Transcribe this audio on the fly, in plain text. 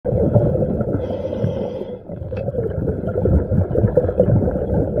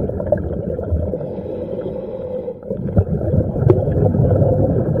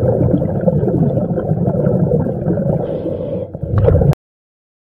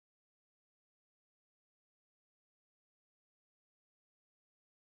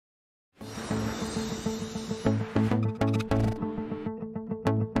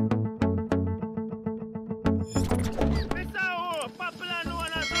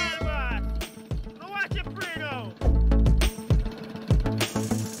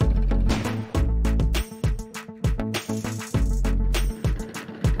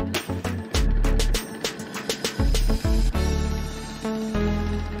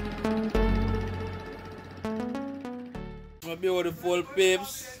beautiful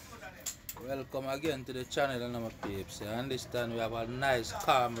peeps. Welcome again to the channel, and my peeps. You understand we have a nice,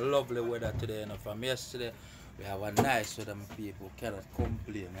 calm, lovely weather today. You know, from yesterday, we have a nice weather, my people. Cannot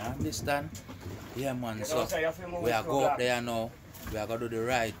complain. You understand? Yeah, man. So we are go up there now. We are gonna do the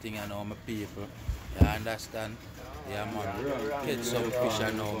right thing, you know, my people. You understand? Yeah, man. Catch some fish,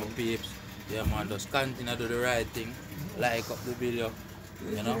 you know, my peeps. Yeah, man. Just continue to do the right thing. Like up the video.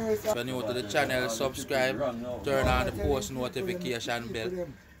 You know, if you're new to the channel, subscribe, turn on the post notification bell. You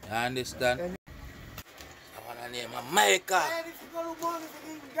understand? I wanna name her Micah.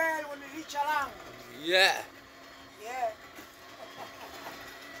 Yeah. Yeah.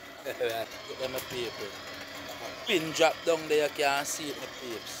 Look at my people. Pin drop down there, you can't see it, my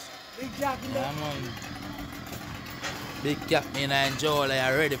peeps. Big jack, Yeah, man. Big cap in and Joel,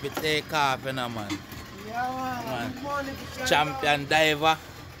 are ready for take off, you know, man. Yeah, man. Champion diver,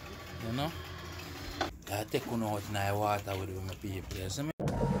 you know. I take one out in the water with my people. You see me?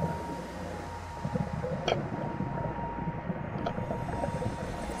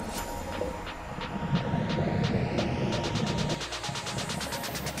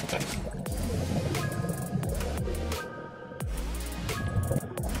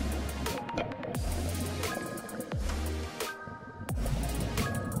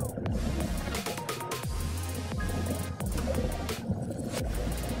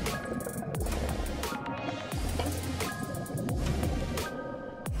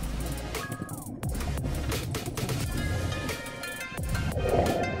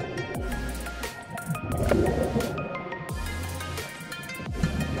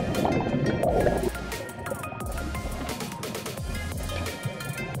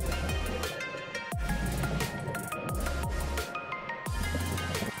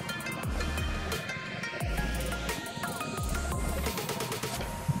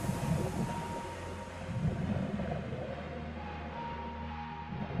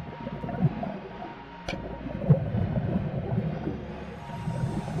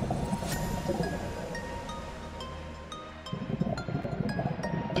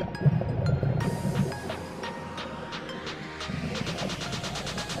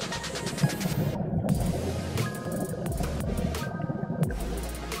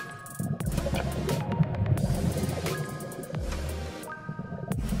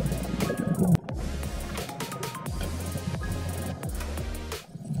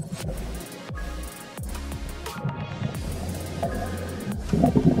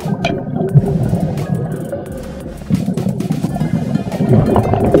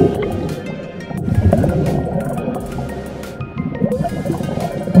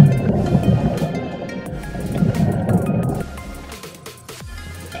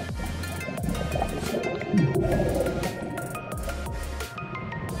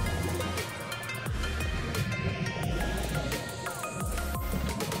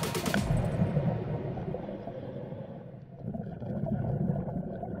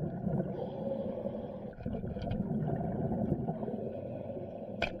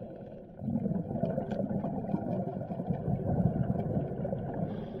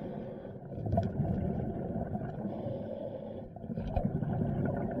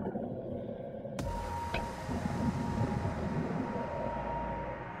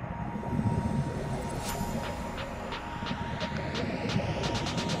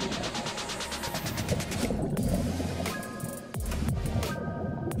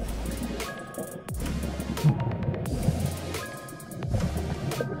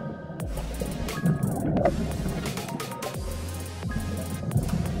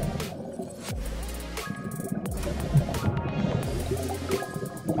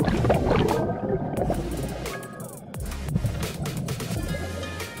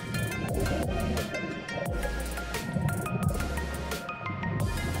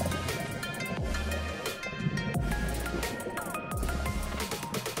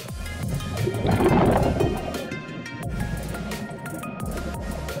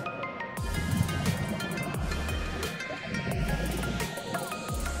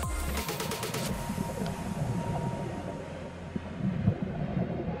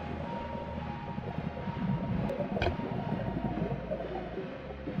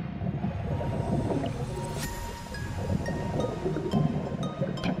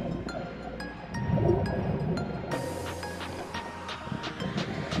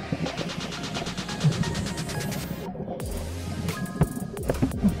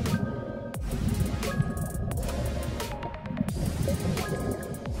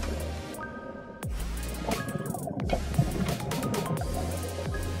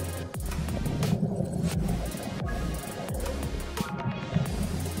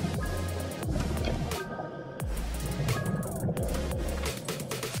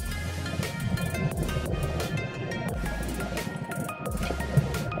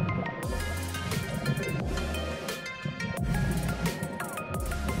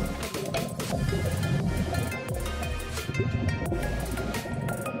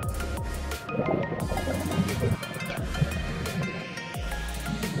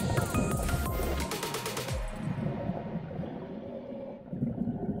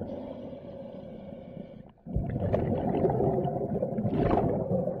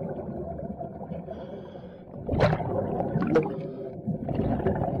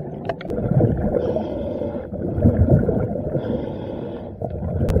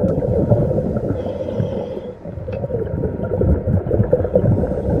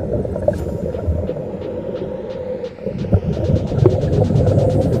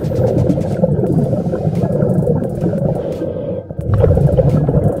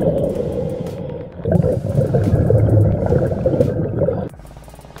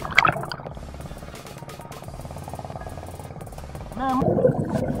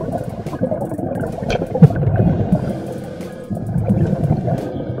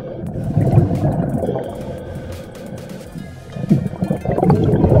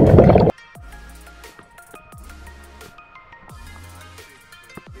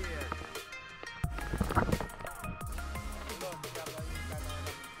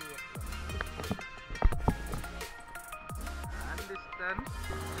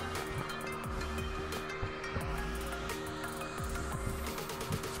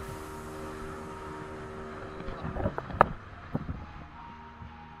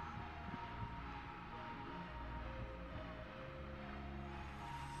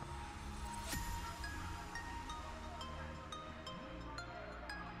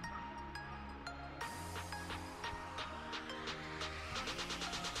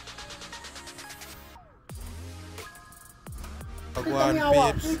 Go on,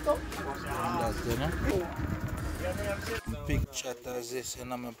 peeps. That, you know. Big chatters this in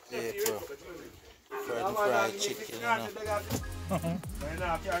my paper. For the fried chicken, you know.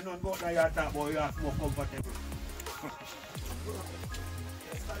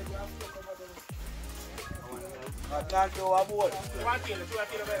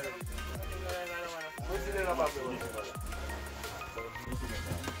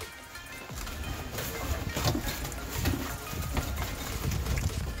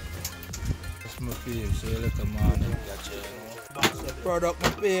 That's my peeps, so you look at morning catcher, you know. So product my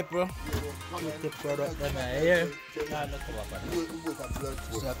people. Put the product in here. It's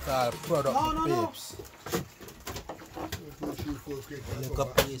called product my peeps. Look a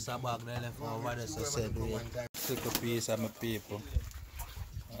piece of bag there left over there, so said we take a piece of my people.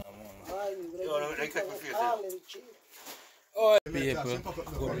 Oh, people,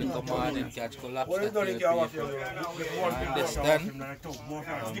 good little morning catch good lobster here, people. Understand?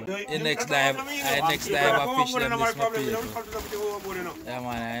 In next dive, I fish them this my people. Yeah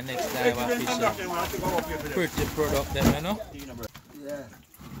man, I next dive I fish them. Pretty product them, you know? Yeah.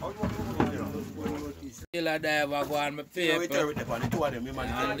 Still a dive I go on my people.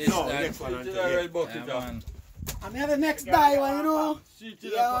 Understand? I'm here the next dive, you know.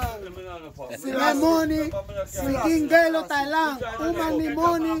 Yeah. See my money, see King Gelo Thailand, woman ni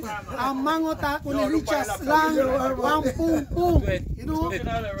money, and mango ta kuni richest land, one boom boom, you know.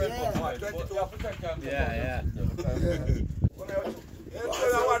 Yeah.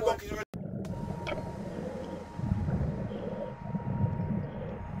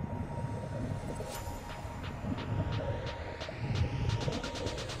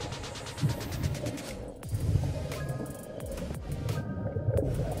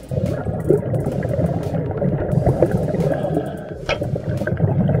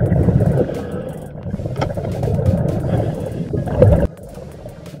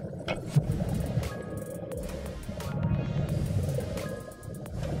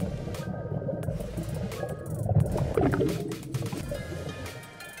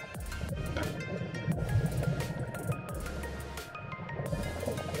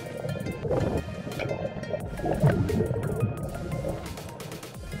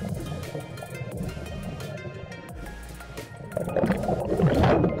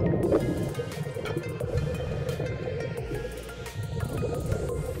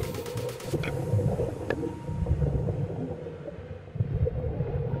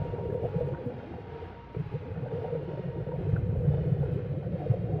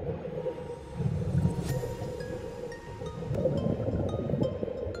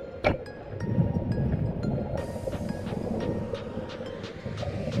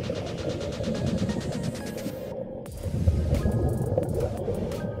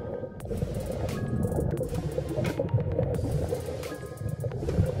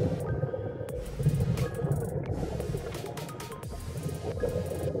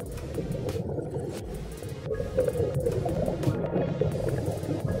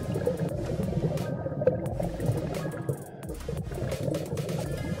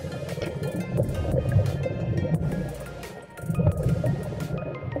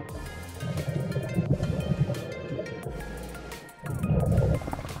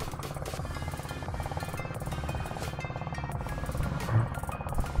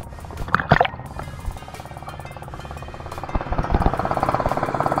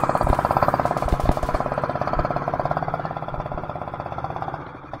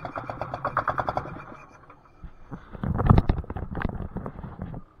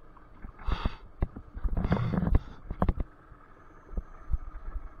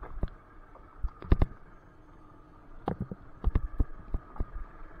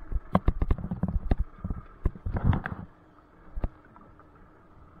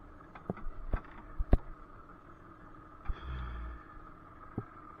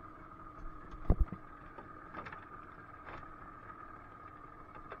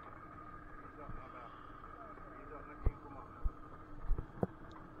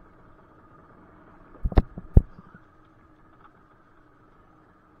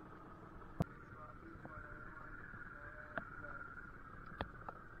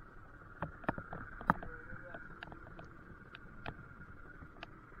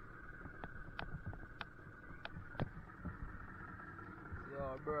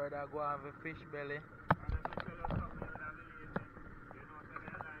 Bird I go have a fish belly.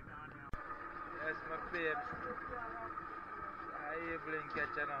 Yes, my babes. I evening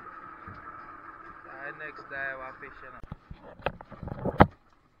catch now. Next dive I fish now.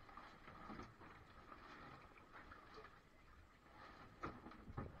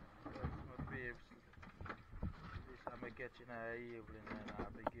 Yes, my babes. This I may catch watching our evening and I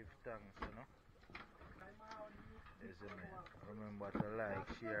have to give thanks, you know. You see me? Remember to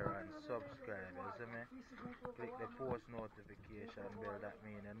like, share and subscribe, you see me? Click the post notification bell, that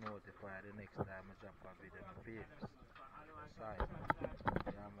means you notify the next time I drop a video, my peeps.